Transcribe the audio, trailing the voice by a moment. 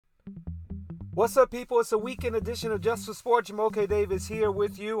What's up, people? It's a weekend edition of Just for Sport. Jamoke Davis here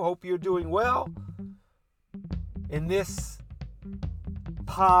with you. Hope you're doing well. In this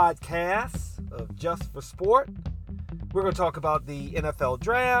podcast of Just for Sport, we're going to talk about the NFL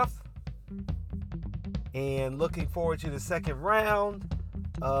Draft and looking forward to the second round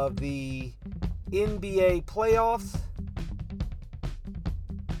of the NBA playoffs.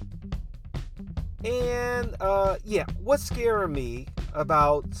 And, what's scaring me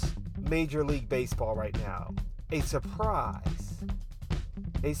about Major League Baseball right now? A surprise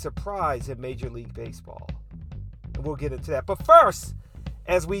in Major League Baseball. And we'll get into that. But first,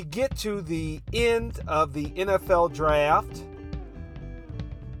 as we get to the end of the NFL draft,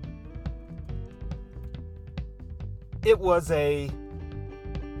 it was a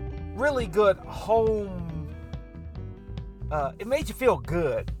really good home. It made you feel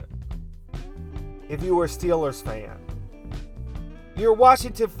good if you were a Steelers fan. You're a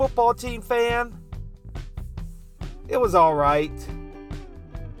Washington football team fan, it was all right.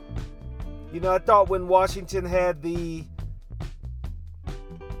 You know, I thought when Washington had the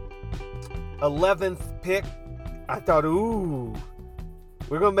 11th pick, I thought, ooh,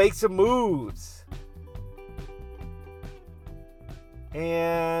 we're going to make some moves.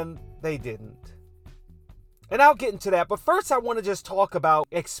 And they didn't. And I'll get into that. But first, I want to just talk about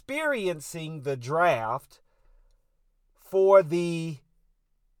experiencing the draft for the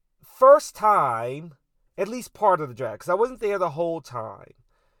first time, at least part of the draft, because I wasn't there the whole time.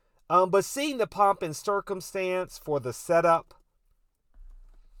 But seeing the pomp and circumstance for the setup,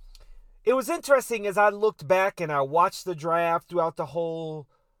 it was interesting as I looked back and I watched the draft throughout the whole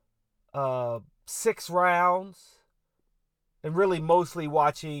 6 rounds, and really mostly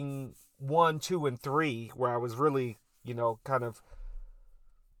watching 1, 2, and 3, where I was really, kind of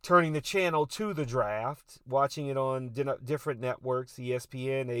turning the channel to the draft, watching it on different networks,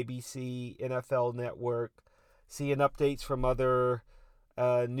 ESPN, ABC, NFL Network, seeing updates from other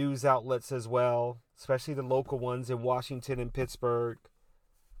news outlets as well, especially the local ones in Washington and Pittsburgh.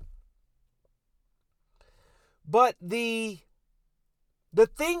 But the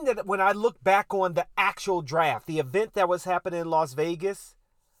thing that when I look back on the actual draft, the event that was happening in Las Vegas,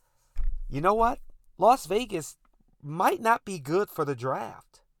 you know what? Las Vegas might not be good for the draft.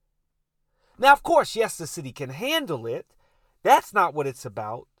 Now, of course, yes, the city can handle it. That's not what it's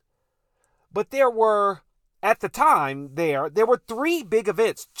about. But there were, at the time, there were 3 big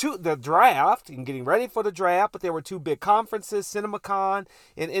events. The draft, and getting ready for the draft, but there were 2 big conferences, CinemaCon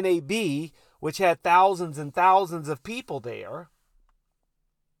and NAB, which had thousands and thousands of people there.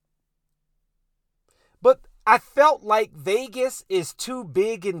 But I felt like Vegas is too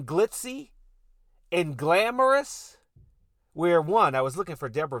big and glitzy and glamorous. Where, one, I was looking for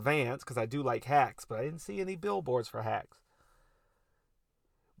Deborah Vance because I do like hacks, but I didn't see any billboards for hacks.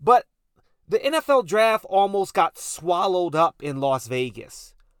 But the NFL draft almost got swallowed up in Las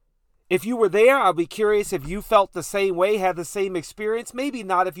Vegas. If you were there, I'd be curious if you felt the same way, had the same experience. Maybe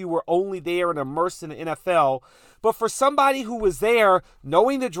not if you were only there and immersed in the NFL. But for somebody who was there,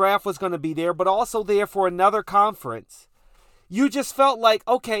 knowing the draft was going to be there, but also there for another conference, you just felt like,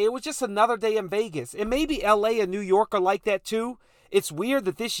 okay, it was just another day in Vegas. And maybe LA and New York are like that too. It's weird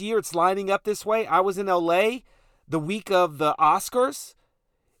that this year it's lining up this way. I was in LA the week of the Oscars,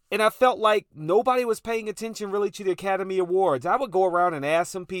 and I felt like nobody was paying attention really to the Academy Awards. I would go around and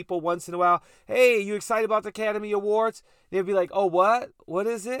ask some people once in a while, hey, you excited about the Academy Awards? They'd be like, oh, what? What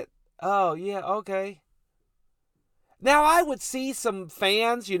is it? Oh, yeah, okay. Now, I would see some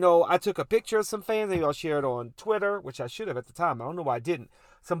fans, I took a picture of some fans. Maybe I'll share it on Twitter, which I should have at the time. I don't know why I didn't.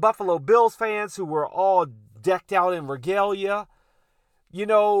 Some Buffalo Bills fans who were all decked out in regalia.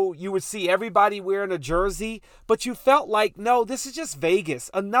 You would see everybody wearing a jersey, but you felt like, no, this is just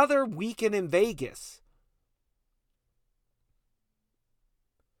Vegas. Another weekend in Vegas.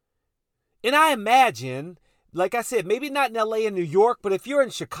 And I imagine, like I said, maybe not in LA and New York, but if you're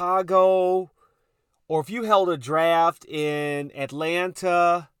in Chicago, or if you held a draft in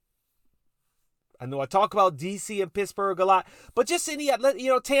Atlanta, I know I talk about DC and Pittsburgh a lot, but just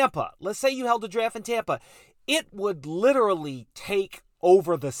Tampa. Let's say you held a draft in Tampa. It would literally take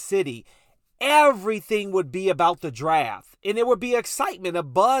over the city. Everything would be about the draft, and there would be excitement, a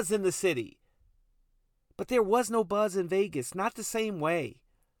buzz in the city. But there was no buzz in Vegas, not the same way.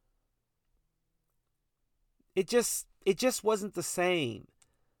 It just wasn't the same.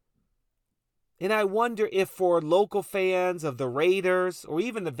 And I wonder if for local fans of the Raiders or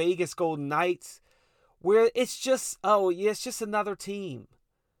even the Vegas Golden Knights, where it's just another team.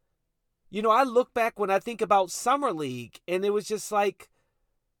 I look back when I think about Summer League, and it was just like,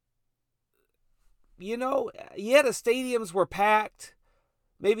 the stadiums were packed.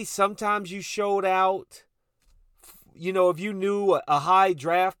 Maybe sometimes you showed out. If you knew a high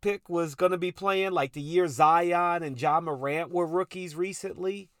draft pick was going to be playing, like the year Zion and Ja Morant were rookies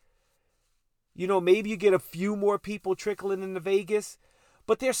recently. Maybe you get a few more people trickling into Vegas.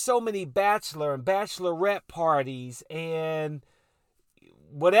 But there's so many bachelor and bachelorette parties and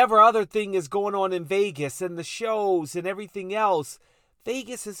whatever other thing is going on in Vegas and the shows and everything else.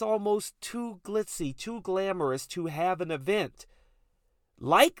 Vegas is almost too glitzy, too glamorous to have an event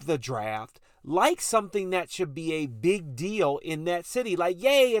like the draft, like something that should be a big deal in that city. Like,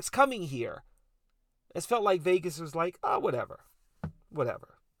 yay, it's coming here. It felt like Vegas was like, oh, whatever.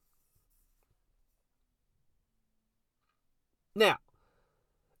 Now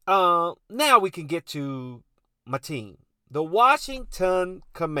we can get to my team, the Washington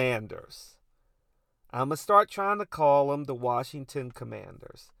Commanders. I'm going to start trying to call them the Washington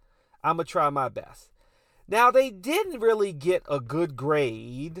Commanders. I'm going to try my best. Now, they didn't really get a good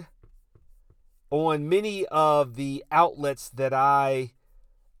grade on many of the outlets that I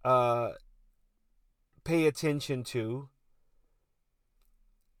pay attention to.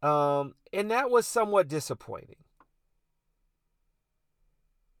 And that was somewhat disappointing.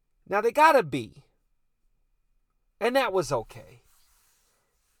 Now, they got a B. And that was okay.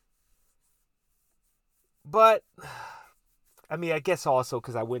 But, I guess also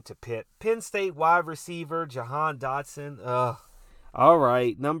because I went to Pitt. Penn State wide receiver, Jahan Dotson. All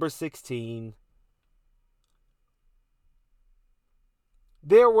right, number 16.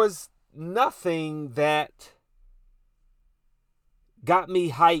 There was nothing that got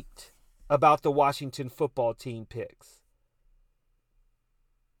me hyped about the Washington football team picks.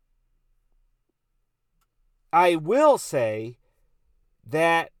 I will say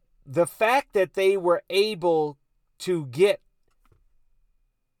that the fact that they were able to get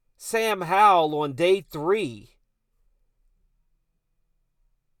Sam Howell on day 3,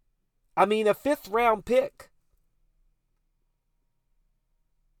 a 5th round pick,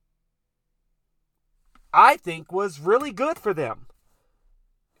 I think was really good for them.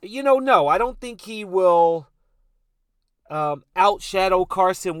 No, I don't think he will outshadow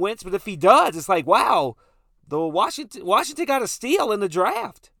Carson Wentz, but if he does, it's like, wow, the Washington got a steal in the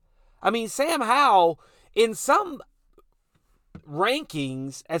draft. Sam Howell, in some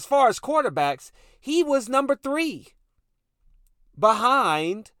rankings, as far as quarterbacks, he was number 3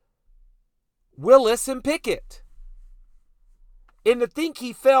 behind Willis and Pickett. And to think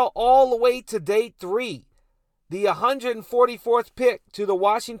he fell all the way to day 3, the 144th pick to the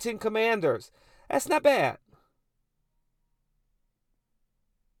Washington Commanders, that's not bad.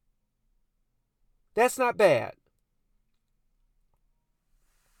 That's not bad.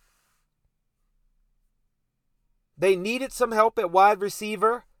 They needed some help at wide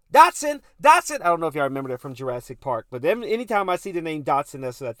receiver. Dotson. I don't know if y'all remember that from Jurassic Park, but anytime I see the name Dotson,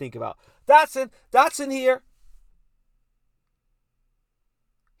 that's what I think about. Dotson here.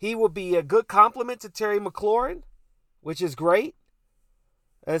 He will be a good complement to Terry McLaurin, which is great.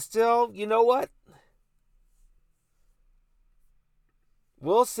 And still, you know what?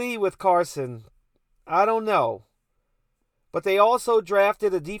 We'll see with Carson. I don't know. But they also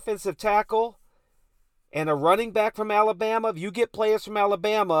drafted a defensive tackle and a running back from Alabama. If you get players from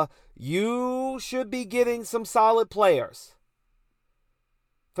Alabama, you should be getting some solid players.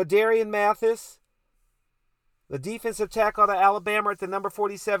 Phidarian Mathis, the defensive tackle out of Alabama at the number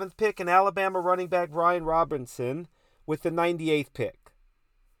 47th pick, and Alabama running back Brian Robinson with the 98th pick.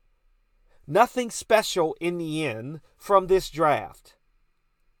 Nothing special in the end from this draft.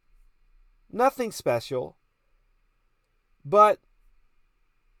 Nothing special. But,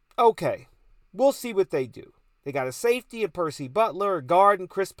 okay. We'll see what they do. They got a safety in Percy Butler, a guard in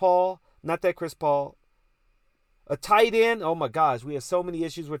Chris Paul. Not that Chris Paul. A tight end. Oh my gosh, we have so many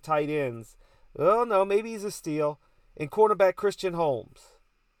issues with tight ends. Oh no, maybe he's a steal. And cornerback Christian Holmes.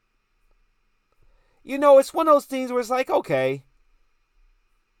 It's one of those things where it's like, okay.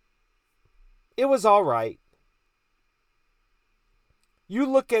 It was all right. You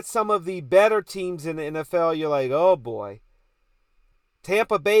look at some of the better teams in the NFL, you're like, oh boy.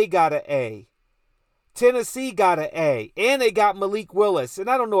 Tampa Bay got an A. Tennessee got an A. And they got Malik Willis. And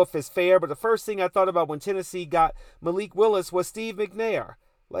I don't know if it's fair, but the first thing I thought about when Tennessee got Malik Willis was Steve McNair.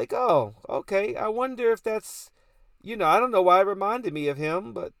 Like, oh, okay. I wonder if that's, I don't know why it reminded me of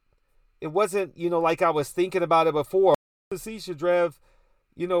him, but it wasn't, like I was thinking about it before. Tennessee should draft,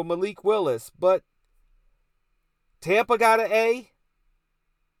 Malik Willis. But Tampa got an A.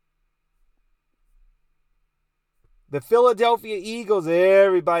 The Philadelphia Eagles,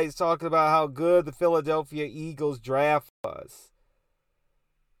 everybody's talking about how good the Philadelphia Eagles draft was.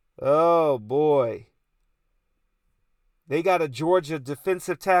 Oh, boy. They got a Georgia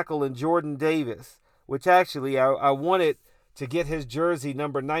defensive tackle in Jordan Davis, which actually I wanted to get his jersey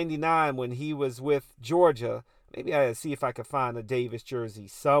number 99 when he was with Georgia. Maybe I see if I could find a Davis jersey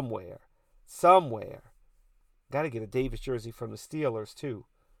somewhere. Got to get a Davis jersey from the Steelers too.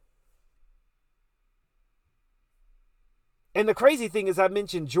 And the crazy thing is, I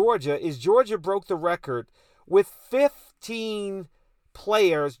mentioned Georgia, is Georgia broke the record with 15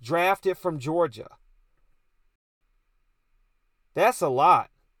 players drafted from Georgia. That's a lot.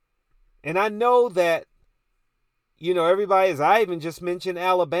 And I know that, everybody, as I even just mentioned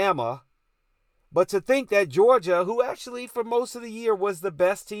Alabama, but to think that Georgia, who actually for most of the year was the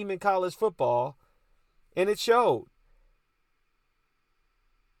best team in college football, and it showed.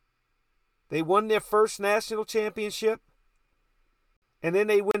 They won their first national championship, and then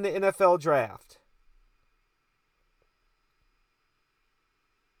they win the NFL draft.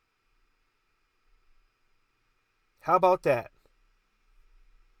 How about that?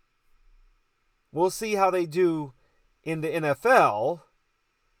 We'll see how they do in the NFL.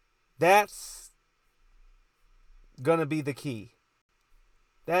 That's going to be the key.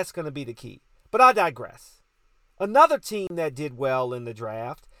 But I digress. Another team that did well in the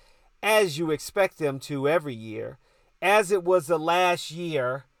draft, as you expect them to every year, as it was the last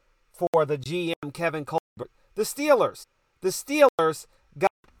year for the GM Kevin Colbert, the Steelers. The Steelers got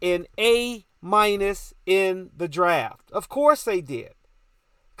an A- in the draft. Of course they did,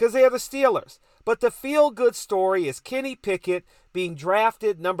 because they're the Steelers. But the feel-good story is Kenny Pickett being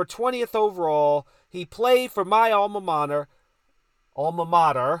drafted number 20th overall. He played for my alma mater.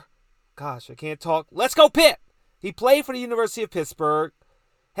 Gosh, I can't talk. Let's go Pitt! He played for the University of Pittsburgh,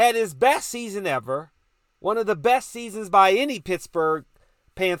 had his best season ever, one of the best seasons by any Pittsburgh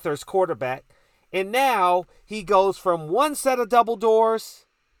Panthers quarterback, and now he goes from one set of double doors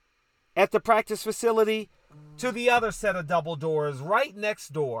at the practice facility to the other set of double doors right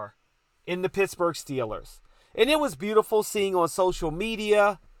next door in the Pittsburgh Steelers. And it was beautiful seeing on social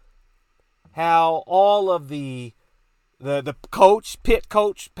media how all of the Pitt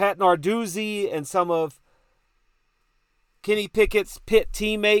coach, Pat Narduzzi, and some of Kenny Pickett's Pitt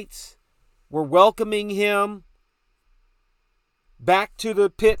teammates were welcoming him back to the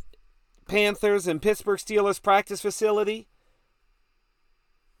Pitt Panthers and Pittsburgh Steelers practice facility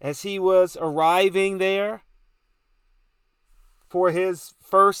as he was arriving there for his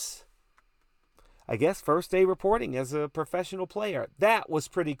first day reporting as a professional player. That was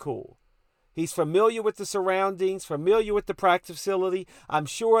pretty cool. He's familiar with the surroundings, familiar with the practice facility. I'm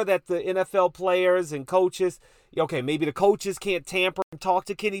sure that the NFL players and coaches, maybe the coaches can't tamper and talk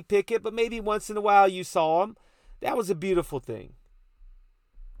to Kenny Pickett, but maybe once in a while you saw him. That was a beautiful thing.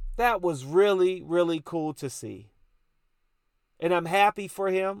 That was really, really cool to see. And I'm happy for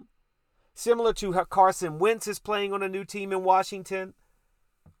him. Similar to how Carson Wentz is playing on a new team in Washington.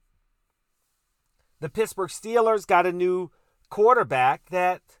 The Pittsburgh Steelers got a new quarterback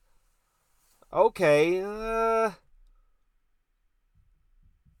that, you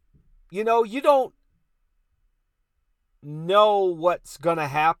don't know what's going to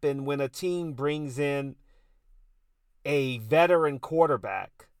happen when a team brings in a veteran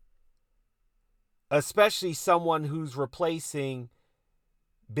quarterback, especially someone who's replacing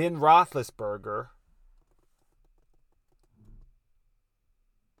Ben Roethlisberger.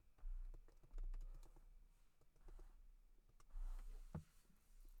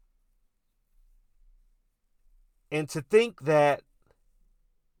 And to think that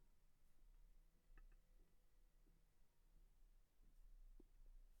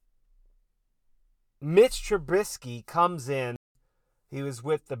Mitch Trubisky comes in, he was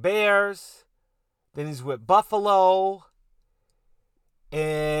with the Bears, then he's with Buffalo,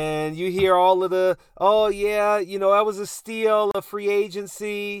 and you hear all of the, that was a steal, a free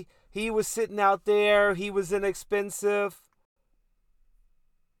agency, he was sitting out there, he was inexpensive.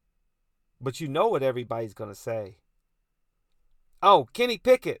 But you know what everybody's going to say. Oh, Kenny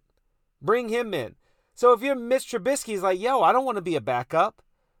Pickett, bring him in. So if you're Mitch Trubisky, he's like, I don't want to be a backup.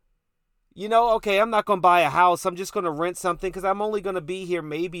 I'm not going to buy a house. I'm just going to rent something because I'm only going to be here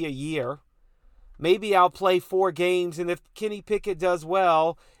maybe a year. Maybe I'll play 4 games, and if Kenny Pickett does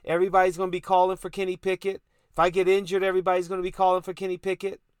well, everybody's going to be calling for Kenny Pickett. If I get injured, everybody's going to be calling for Kenny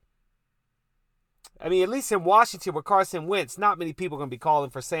Pickett. I mean, at least in Washington with Carson Wentz, not many people are going to be calling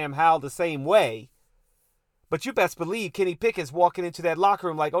for Sam Howell the same way. But you best believe Kenny Pickett's walking into that locker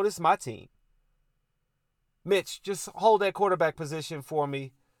room like, this is my team. Mitch, just hold that quarterback position for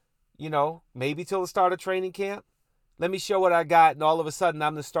me, maybe till the start of training camp. Let me show what I got, and all of a sudden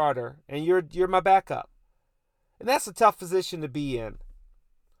I'm the starter, and you're my backup. And that's a tough position to be in.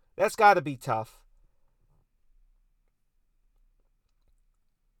 That's got to be tough.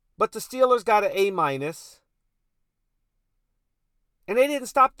 But the Steelers got an A-. And they didn't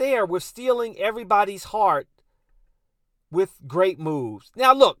stop there with stealing everybody's heart with great moves.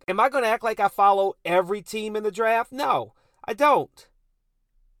 Now, look, am I going to act like I follow every team in the draft? No, I don't.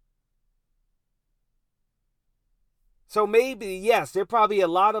 So maybe, yes, there are probably a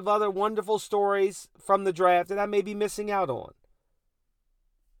lot of other wonderful stories from the draft that I may be missing out on.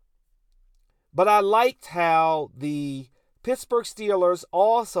 But I liked how the Pittsburgh Steelers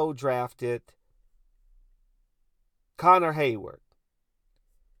also drafted Connor Heyward.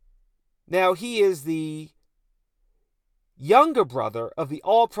 Now, he is the younger brother of the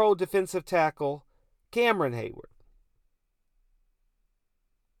All-Pro defensive tackle Cameron Heyward.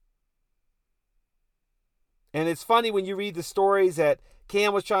 And it's funny when you read the stories that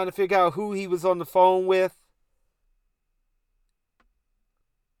Cam was trying to figure out who he was on the phone with.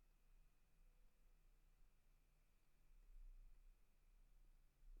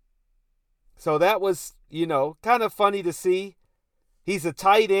 So that was, kind of funny to see. He's a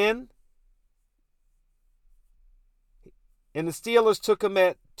tight end. And the Steelers took him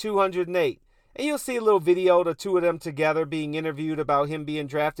at 208. And you'll see a little video, the two of them together being interviewed about him being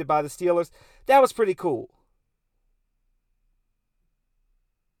drafted by the Steelers. That was pretty cool.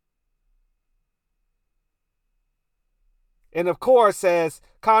 And of course, as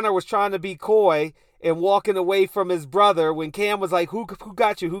Connor was trying to be coy and walking away from his brother, when Cam was like, who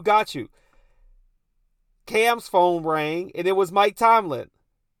got you? Who got you? Cam's phone rang, and it was Mike Tomlin.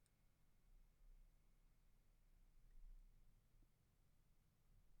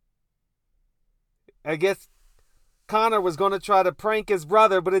 I guess Connor was going to try to prank his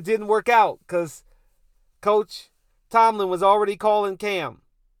brother, but it didn't work out because Coach Tomlin was already calling Cam.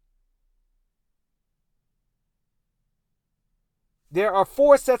 There are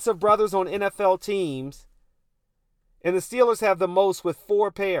 4 sets of brothers on NFL teams, and the Steelers have the most with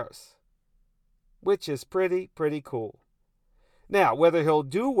 4 pairs, which is pretty cool. Now, whether he'll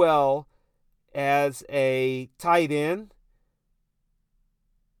do well as a tight end,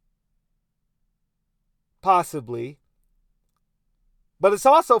 possibly. But it's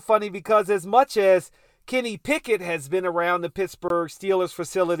also funny because as much as Kenny Pickett has been around the Pittsburgh Steelers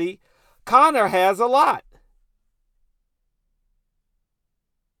facility, Connor has a lot.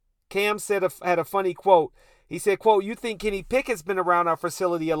 Cam had a funny quote. He said, quote, "You think Kenny Pickett's been around our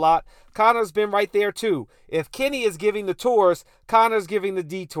facility a lot. Connor's been right there too. If Kenny is giving the tours, Connor's giving the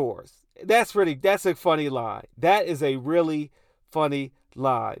detours." That's a funny line. That is a really funny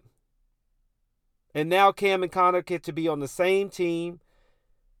line. And now Cam and Connor get to be on the same team.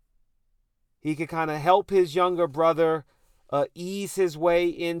 He can kind of help his younger brother ease his way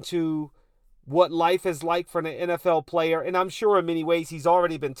into what life is like for an NFL player. And I'm sure in many ways he's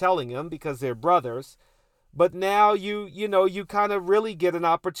already been telling him because they're brothers. But now you kind of really get an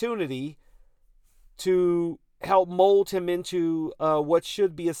opportunity to help mold him into what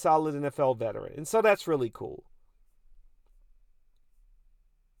should be a solid NFL veteran. And so that's really cool.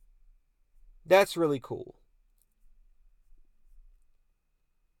 That's really cool.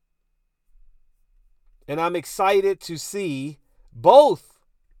 And I'm excited to see both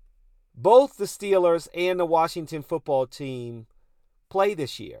the Steelers and the Washington football team play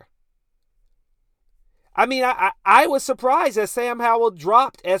this year. I mean, I was surprised that Sam Howell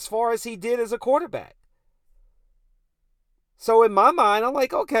dropped as far as he did as a quarterback. So in my mind, I'm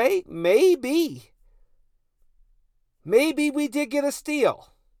like, okay, maybe we did get a steal.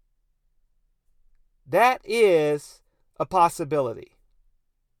 That is a possibility.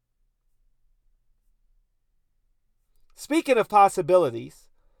 Speaking of possibilities,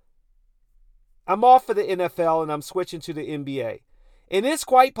 I'm off of the NFL and I'm switching to the NBA. And it's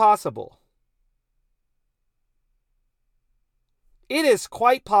quite possible. It is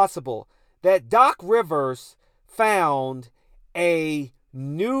quite possible that Doc Rivers found a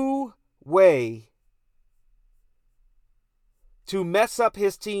new way to mess up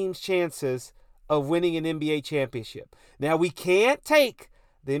his team's chances of winning an NBA championship. Now, we can't take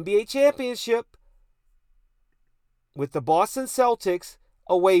the NBA championship with the Boston Celtics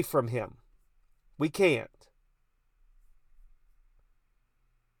away from him. We can't.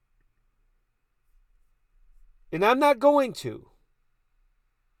 And I'm not going to.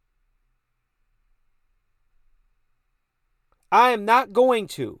 I am not going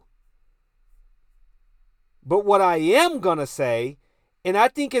to. But what I am going to say, and I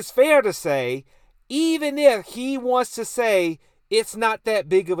think it's fair to say, even if he wants to say it's not that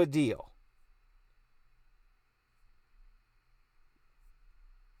big of a deal,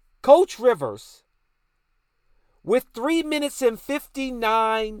 Coach Rivers, with 3 minutes and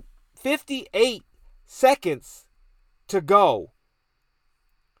 58 seconds to go,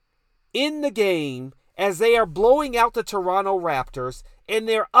 in the game as they are blowing out the Toronto Raptors and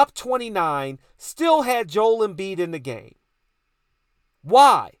they're up 29, still had Joel Embiid in the game?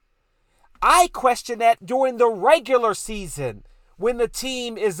 Why? I question that during the regular season when the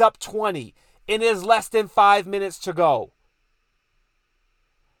team is up 20 and there's less than 5 minutes to go.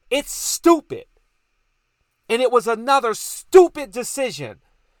 It's stupid. And it was another stupid decision.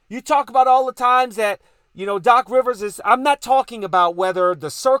 You talk about all the times that, Doc Rivers is, I'm not talking about whether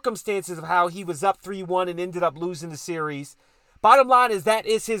the circumstances of how he was up 3-1 and ended up losing the series. Bottom line is that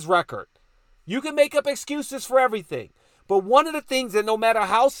is his record. You can make up excuses for everything. But one of the things that no matter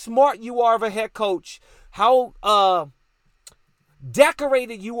how smart you are of a head coach, how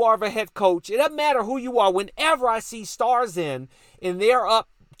decorated you are of a head coach, it doesn't matter who you are. Whenever I see stars in and they're up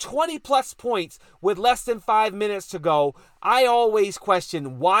 20 plus points with less than 5 minutes to go, I always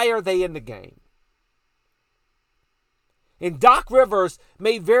question, why are they in the game? And Doc Rivers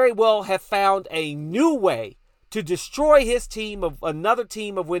may very well have found a new way to destroy his team of another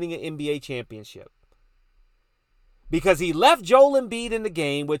team of winning an NBA championship. Because he left Joel Embiid in the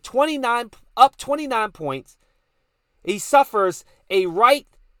game with 29 points. He suffers a right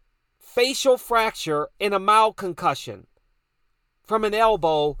facial fracture and a mild concussion from an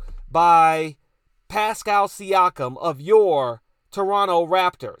elbow by Pascal Siakam of your Toronto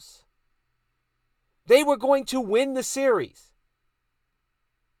Raptors. They were going to win the series.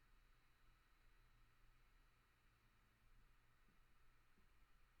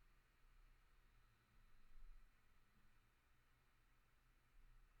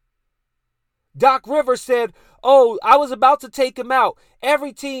 Doc Rivers said, I was about to take him out.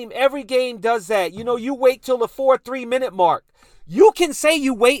 Every team, every game does that. You wait till the 4-3 minute mark. You can say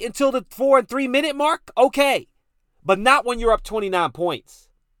you wait until the 4 and 3 minute mark, okay. But not when you're up 29 points.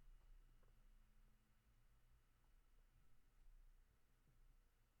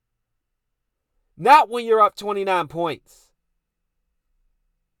 Not when you're up 29 points.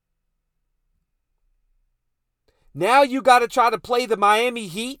 Now you got to try to play the Miami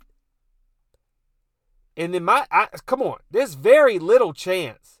Heat. And then come on, there's very little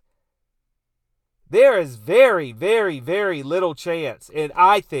chance. There is very, very, very little chance, and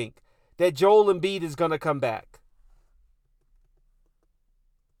I think, that Joel Embiid is going to come back.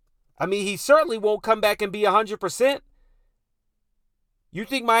 I mean, he certainly won't come back and be 100%. You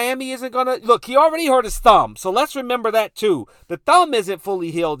think Miami isn't going to? Look, he already hurt his thumb, so let's remember that too. The thumb isn't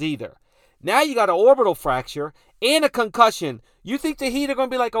fully healed either. Now you got an orbital fracture and a concussion. You think the Heat are going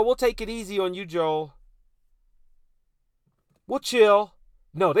to be like, we'll take it easy on you, Joel. We'll chill.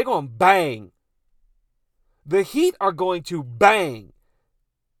 No, they're going to bang. The Heat are going to bang.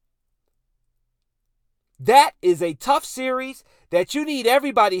 That is a tough series that you need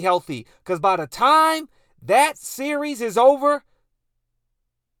everybody healthy. Because by the time that series is over,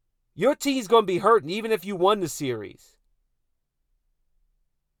 your team's going to be hurting even if you won the series.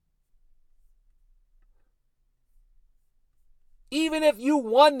 Even if you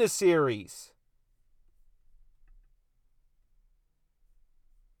won the series.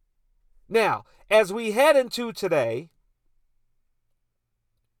 Now, as we head into today,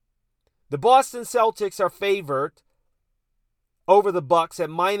 the Boston Celtics are favored over the Bucks at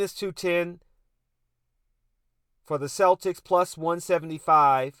minus 210 for the Celtics, plus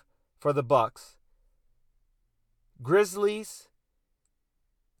 175 for the Bucks. Grizzlies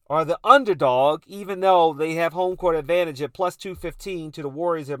are the underdog, even though they have home court advantage at plus 215 to the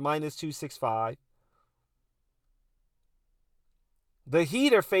Warriors at minus 265. The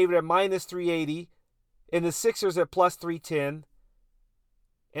Heat are favored at minus 380, and the Sixers at plus 310.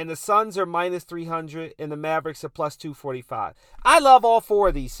 And the Suns are minus 300, and the Mavericks are plus 245. I love all four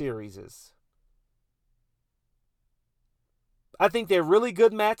of these series. I think they're really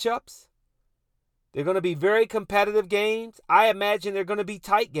good matchups. They're going to be very competitive games. I imagine they're going to be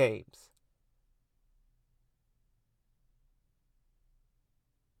tight games.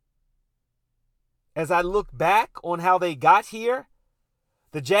 As I look back on how they got here,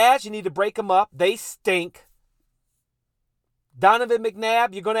 the Jazz, you need to break them up. They stink. Donovan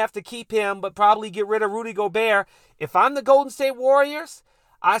McNabb, you're going to have to keep him, but probably get rid of Rudy Gobert. If I'm the Golden State Warriors,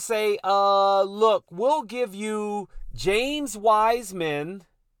 I say, look, we'll give you James Wiseman.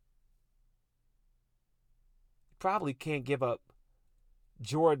 Probably can't give up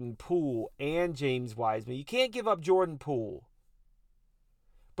Jordan Poole and James Wiseman. You can't give up Jordan Poole.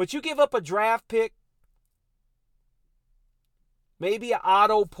 But you give up a draft pick, maybe an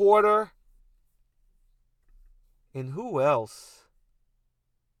Otto Porter. And who else?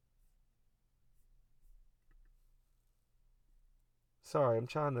 Sorry, I'm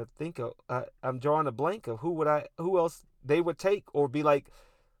trying to think of. I'm drawing a blank of who else they would take or be like.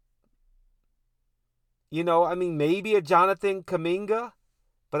 Maybe a Jonathan Kuminga,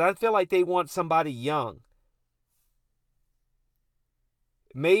 but I feel like they want somebody young.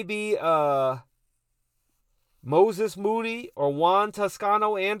 Maybe Moses Moody or Juan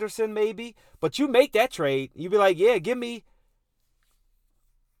Toscano Anderson, maybe. But you make that trade. You be like, yeah, give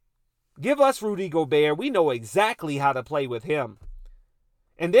us Rudy Gobert. We know exactly how to play with him.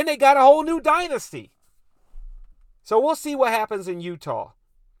 And then they got a whole new dynasty. So we'll see what happens in Utah.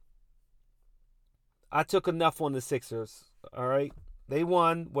 I took enough on the Sixers. All right. They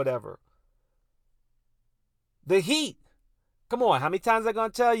won, whatever. The Heat. Come on, how many times am I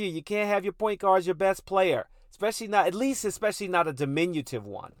going to tell you? You can't have your point guard as your best player. Especially not a diminutive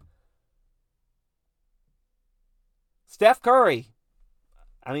one. Steph Curry.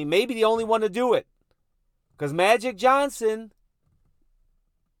 Maybe the only one to do it. Because Magic Johnson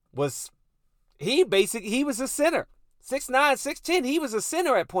he was a center. 6'9", 6'10", he was a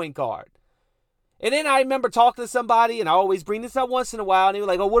center at point guard. And then I remember talking to somebody, and I always bring this up once in a while, and they were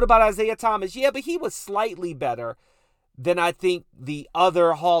like, oh, what about Isaiah Thomas? Yeah, but he was slightly better than I think the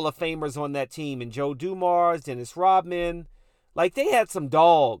other Hall of Famers on that team. And Joe Dumars, Dennis Rodman. Like, they had some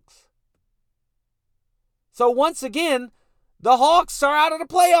dogs. So once again, the Hawks are out of the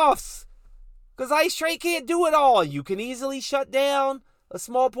playoffs. Because Ice Trae can't do it all. You can easily shut down a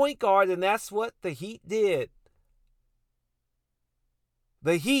small point guard, and that's what the Heat did.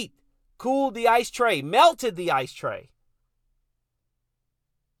 The Heat cooled the Ice Trae, melted the Ice Trae.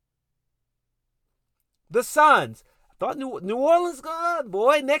 The Suns. I thought New Orleans, good,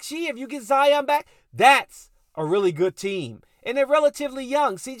 boy. Next year, if you get Zion back, that's a really good team. And they're relatively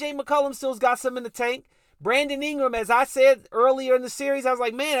young. CJ McCollum still's got some in the tank. Brandon Ingram, as I said earlier in the series, I was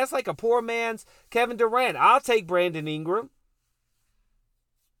like, man, that's like a poor man's Kevin Durant. I'll take Brandon Ingram.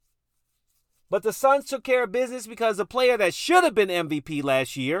 But the Suns took care of business because a player that should have been MVP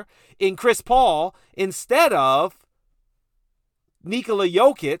last year in Chris Paul instead of Nikola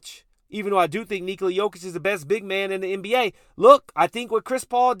Jokic, even though I do think Nikola Jokic is the best big man in the NBA. Look, I think what Chris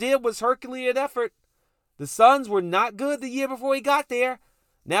Paul did was Herculean effort. The Suns were not good the year before he got there.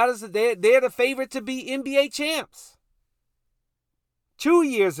 Now they're the favorite to be NBA champs. 2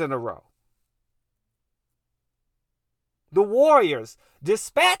 years in a row. The Warriors,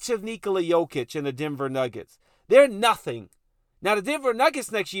 dispatch of Nikola Jokic and the Denver Nuggets. They're nothing. Now, the Denver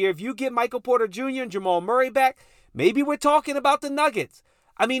Nuggets next year, if you get Michael Porter Jr. and Jamal Murray back, maybe we're talking about the Nuggets.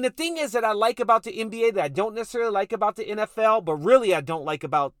 The thing is that I like about the NBA that I don't necessarily like about the NFL, but really I don't like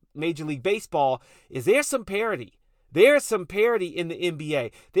about Major League Baseball, is there's some parity. There's some parity in the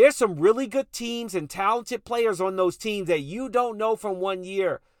NBA. There's some really good teams and talented players on those teams that you don't know from one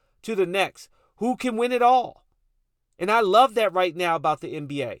year to the next who can win it all. And I love that right now about the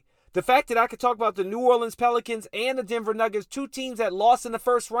NBA. The fact that I could talk about the New Orleans Pelicans and the Denver Nuggets, two teams that lost in the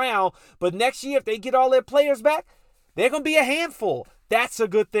first round, but next year, if they get all their players back, they're going to be a handful. That's a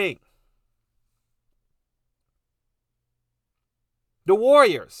good thing. The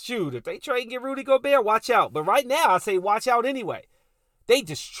Warriors, shoot, if they trade and get Rudy Gobert, watch out. But right now, I say watch out anyway. They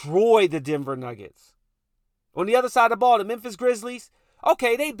destroyed the Denver Nuggets. On the other side of the ball, the Memphis Grizzlies,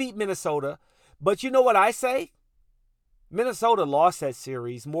 okay, they beat Minnesota. But you know what I say? Minnesota lost that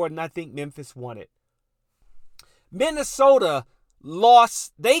series more than I think Memphis won it. Minnesota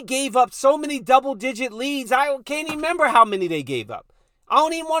lost. They gave up so many double-digit leads. I can't even remember how many they gave up. I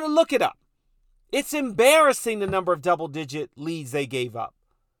don't even want to look it up. It's embarrassing the number of double-digit leads they gave up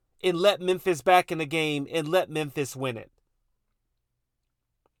and let Memphis back in the game and let Memphis win it.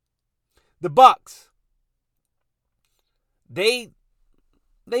 The Bucks, they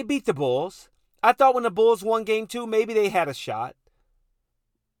beat the Bulls. I thought when the Bulls won game 2, maybe they had a shot.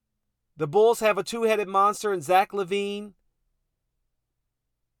 The Bulls have a two-headed monster in Zach LaVine.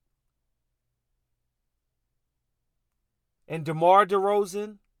 And DeMar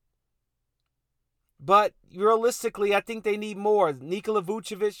DeRozan. But realistically, I think they need more. Nikola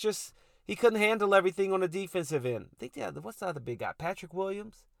Vucevic he couldn't handle everything on the defensive end. I think what's the other big guy? Patrick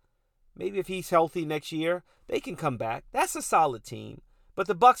Williams? Maybe if he's healthy next year, they can come back. That's a solid team. But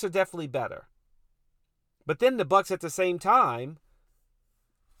the Bucks are definitely better. But then the Bucks at the same time,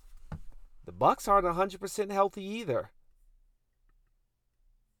 the Bucks aren't 100% healthy either.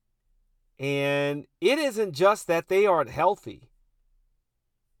 And it isn't just that they aren't healthy.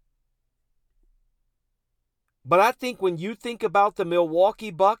 But I think when you think about the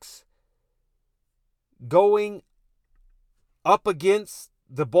Milwaukee Bucks going up against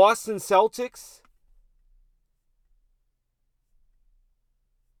the Boston Celtics,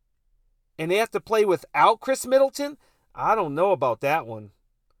 and they have to play without Chris Middleton, I don't know about that one.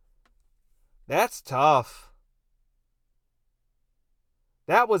 That's tough.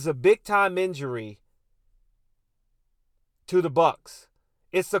 That was a big-time injury to the Bucks.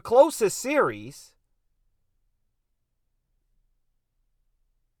 It's the closest series.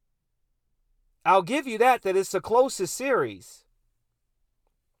 I'll give you that it's the closest series.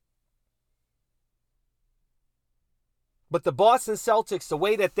 But the Boston Celtics, the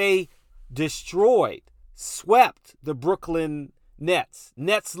way that they destroyed, swept the Brooklyn Nets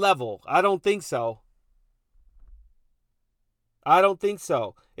level, I don't think so. I don't think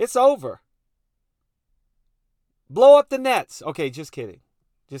so. It's over. Blow up the Nets. Okay, just kidding.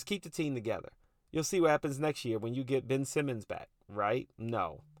 Just keep the team together. You'll see what happens next year when you get Ben Simmons back, right?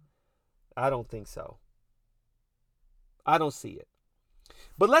 No. I don't think so. I don't see it.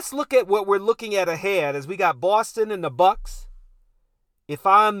 But let's look at what we're looking at ahead as we got Boston and the Bucks. If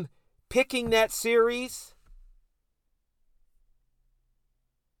I'm picking that series,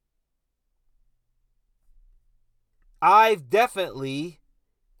 I've definitely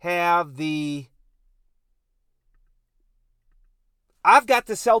have I've got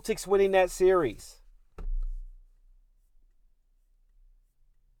the Celtics winning that series.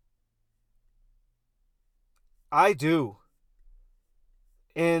 I do.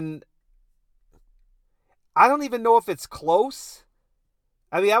 And I don't even know if it's close.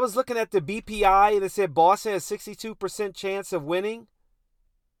 I mean, I was looking at the BPI and it said Boston has 62% chance of winning.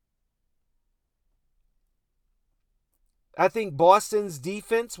 I think Boston's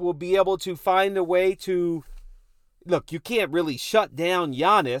defense will be able to find a way to... Look, you can't really shut down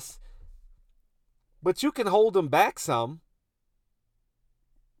Giannis, but you can hold him back some.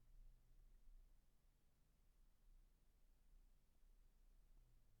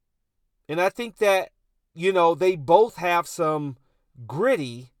 And I think that, they both have some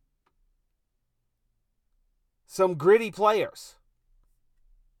gritty players.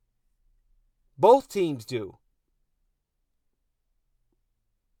 Both teams do.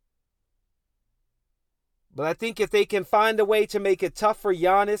 But I think if they can find a way to make it tough for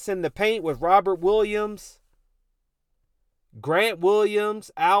Giannis in the paint with Robert Williams, Grant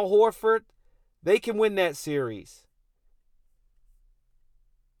Williams, Al Horford, they can win that series.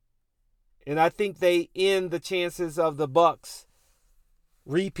 And I think they end the chances of the Bucks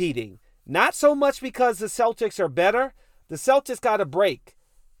repeating. Not so much because the Celtics are better. The Celtics got a break.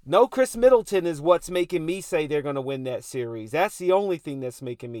 No Chris Middleton is what's making me say they're going to win that series. That's the only thing that's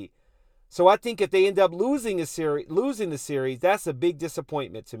making me. So I think if they end up losing the series, that's a big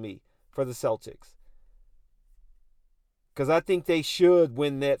disappointment to me for the Celtics. Because I think they should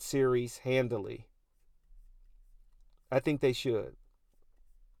win that series handily. I think they should.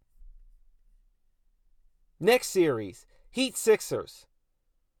 Next series, Heat Sixers.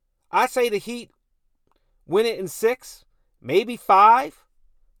 I say the Heat win it in 6, maybe 5.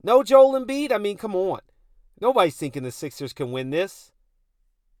 No Joel Embiid? I mean, come on. Nobody's thinking the Sixers can win this.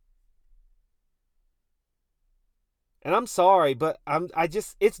 And I'm sorry, but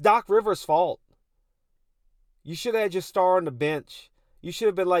it's Doc Rivers' fault. You should have had your star on the bench. You should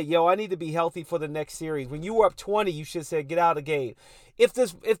have been like, yo, I need to be healthy for the next series. When you were up 20, you should have said, get out of the game. If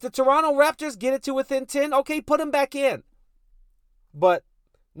the Toronto Raptors get it to within 10, okay, put them back in. But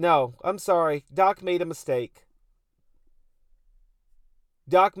no, I'm sorry. Doc made a mistake.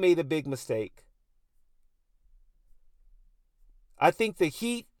 Doc made a big mistake. I think the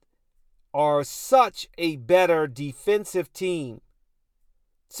Heat are such a better defensive team.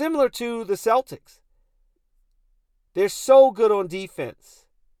 Similar to the Celtics. They're so good on defense.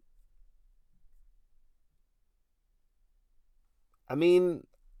 I mean,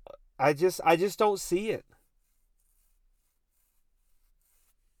 I just don't see it.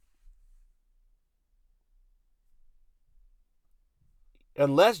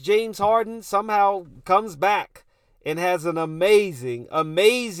 Unless James Harden somehow comes back and has an amazing,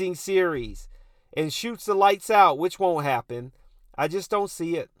 amazing series and shoots the lights out, which won't happen. I just don't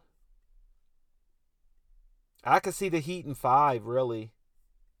see it. I could see the Heat in 5, really.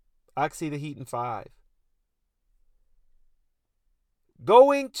 I could see the Heat in 5.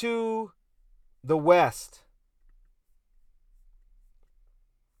 Going to the West.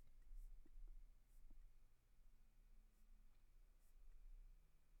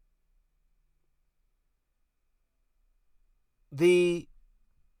 The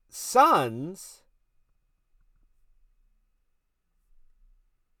Suns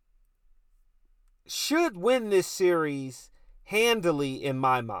should win this series handily in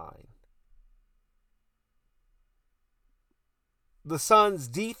my mind. The Suns'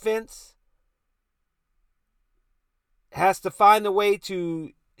 defense has to find a way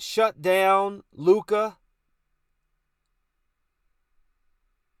to shut down Luka.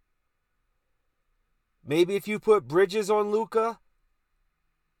 Maybe if you put Bridges on Luka,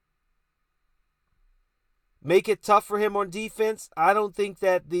 make it tough for him on defense. I don't think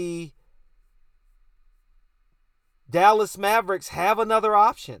that the Dallas Mavericks have another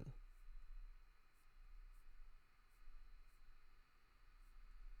option.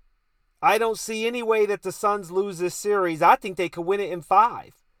 I don't see any way that the Suns lose this series. I think they could win it in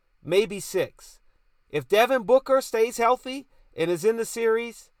 5, maybe 6. If Devin Booker stays healthy and is in the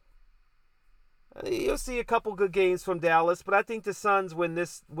series, you'll see a couple good games from Dallas, but I think the Suns win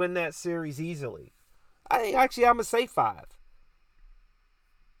that series easily. I'm going to say 5.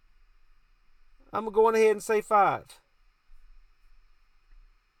 I'm going ahead and say 5.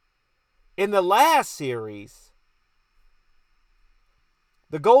 In the last series,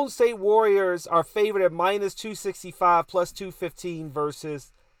 the Golden State Warriors are favored at minus 265 plus 215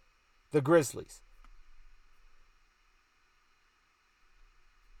 versus the Grizzlies.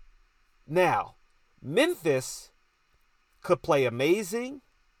 Now, Memphis could play amazing,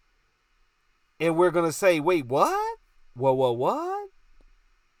 and we're going to say, wait, what? What?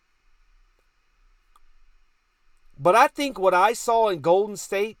 But I think what I saw in Golden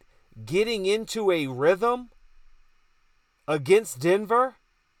State getting into a rhythm against Denver,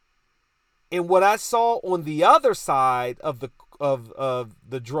 and what I saw on the other side of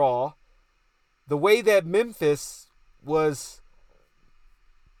the draw, the way that Memphis was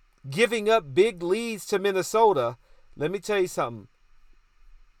giving up big leads to Minnesota, let me tell you something.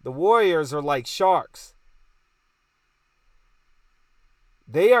 The Warriors are like sharks.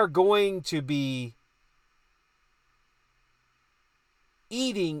 They are going to be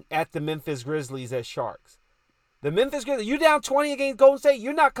eating at the Memphis Grizzlies as sharks. The Memphis Grizzlies, you down 20 against Golden State,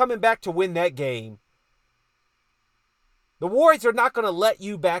 you're not coming back to win that game. The Warriors are not going to let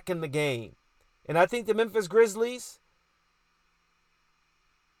you back in the game. And I think the Memphis Grizzlies,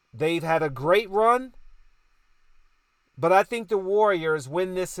 they've had a great run, but I think the Warriors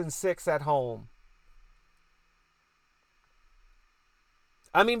win this in 6 at home.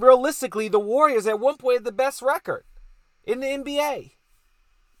 I mean, realistically, the Warriors at one point had the best record in the NBA.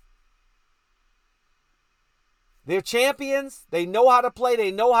 They're champions. They know how to play.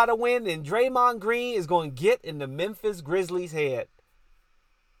 They know how to win. And Draymond Green is going to get in the Memphis Grizzlies' head.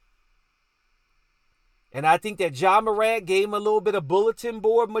 And I think that Ja Morant gave him a little bit of bulletin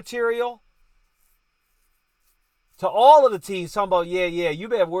board material to all of the teams, talking about, yeah, you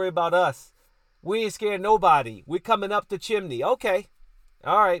better worry about us. We ain't scared of nobody. We're coming up the chimney. Okay.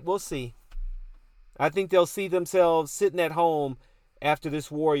 All right, we'll see. I think they'll see themselves sitting at home after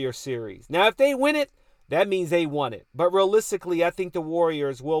this Warrior series. Now, if they win it, that means they won it. But realistically, I think the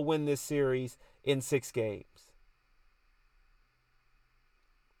Warriors will win this series in 6 games.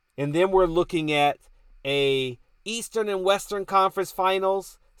 And then we're looking at a Eastern and Western Conference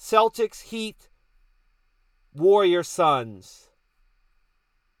Finals. Celtics, Heat, Warriors, Suns.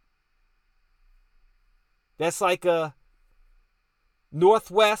 That's like a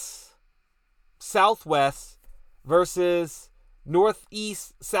Northwest, Southwest versus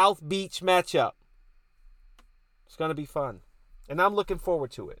Northeast, South Beach matchup. It's going to be fun. And I'm looking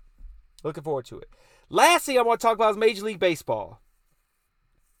forward to it. Last thing I want to talk about is Major League Baseball.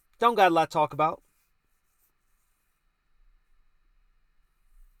 Don't got a lot to talk about.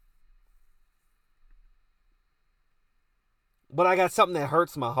 But I got something that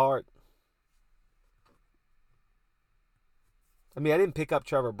hurts my heart. I mean, I didn't pick up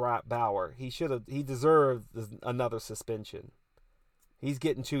Trevor Bauer. He deserved another suspension. He's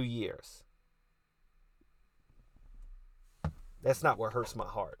getting 2 years. That's not what hurts my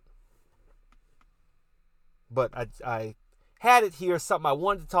heart. But I had it here, something I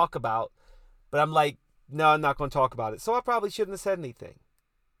wanted to talk about, but I'm like, no, I'm not going to talk about it. So I probably shouldn't have said anything.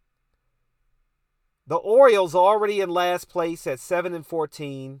 The Orioles are already in last place at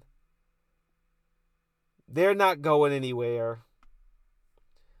 7-14. They're not going anywhere.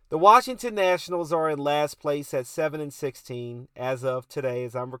 The Washington Nationals are in last place at 7-16 as of today,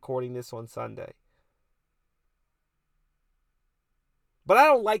 as I'm recording this on Sunday. But I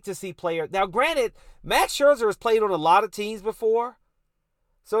don't like to see players. Now, granted, Max Scherzer has played on a lot of teams before.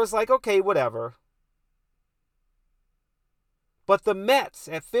 So it's like, okay, whatever. But the Mets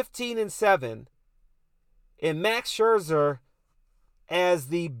at 15-7 and Max Scherzer as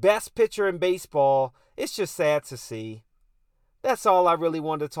the best pitcher in baseball, it's just sad to see. That's all I really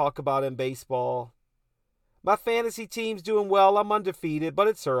wanted to talk about in baseball. My fantasy team's doing well. I'm undefeated, but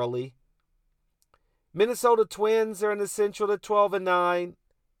it's early. Minnesota Twins are in the Central at 12-9.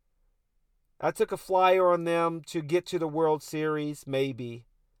 I took a flyer on them to get to the World Series, maybe.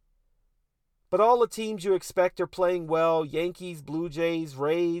 But all the teams you expect are playing well. Yankees, Blue Jays,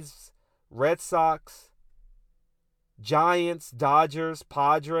 Rays, Red Sox, Giants, Dodgers,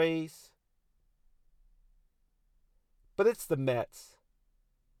 Padres. but it's the Mets.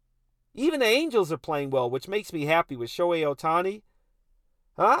 Even the Angels are playing well, which makes me happy with Shohei Ohtani.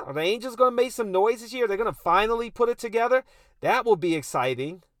 Huh? Are the Angels going to make some noise this year? They're going to finally put it together? That will be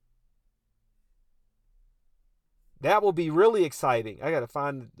exciting. That will be really exciting. I got to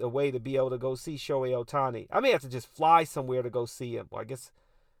find a way to be able to go see Shohei Ohtani. I may have to just fly somewhere to go see him. Well, I guess,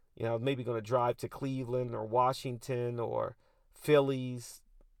 maybe going to drive to Cleveland or Washington or Phillies.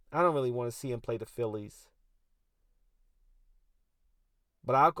 I don't really want to see him play the Phillies.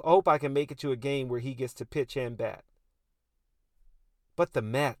 But I hope I can make it to a game where he gets to pitch and bat. But the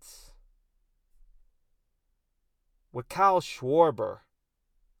Mets, with Kyle Schwarber,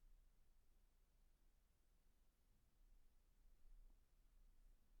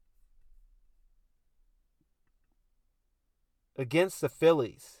 against the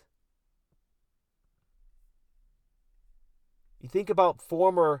Phillies. You think about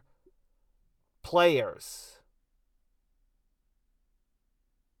former players.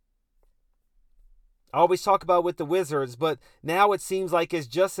 I always talk about with the Wizards, but now it seems like it's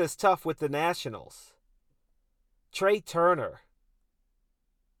just as tough with the Nationals. Trey Turner.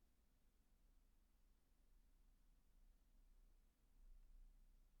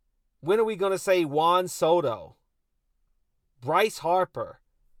 When are we going to say Juan Soto? Bryce Harper.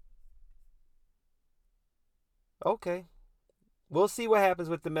 Okay. We'll see what happens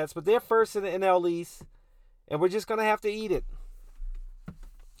with the Mets, but they're first in the NL East, and we're just going to have to eat it.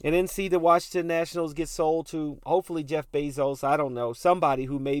 And then see the Washington Nationals get sold to, hopefully, Jeff Bezos. I don't know. Somebody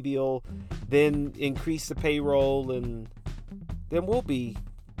who maybe will then increase the payroll, and then we'll be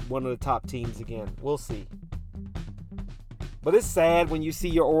one of the top teams again. We'll see. But it's sad when you see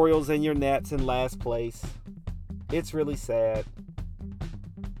your Orioles and your Nats in last place. It's really sad.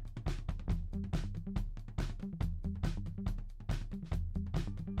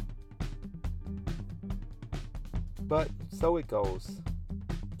 But so it goes.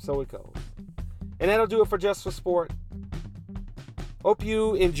 So it goes. And that'll do it for Just for Sport. Hope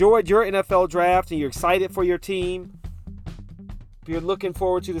you enjoyed your NFL draft and you're excited for your team. If you're looking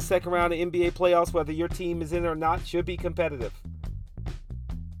forward to the second round of NBA playoffs, whether your team is in or not, should be competitive.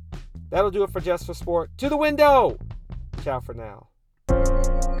 That'll do it for Just for Sport. To the window! Ciao for now.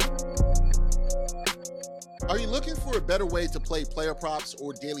 Are you looking for a better way to play player props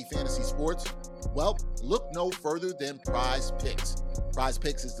or daily fantasy sports? Well, look no further than Prize Picks. Prize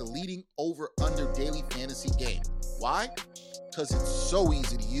Picks is the leading over-under daily fantasy game. Why? Because it's so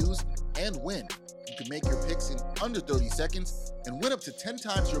easy to use and win. You can make your picks in under 30 seconds and win up to 10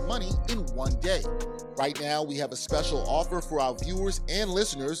 times your money in one day. Right now, we have a special offer for our viewers and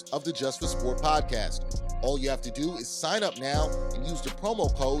listeners of the Just for Sport podcast. All you have to do is sign up now and use the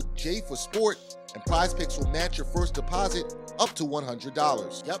promo code J4Sport, and Prize Picks will match your first deposit up to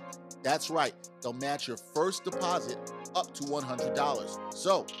 $100. Yep, that's right. They'll match your first deposit up to $100.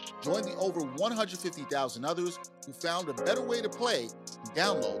 So, join the over 150,000 others who found a better way to play and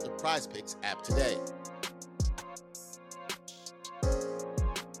download the Prize Picks app today.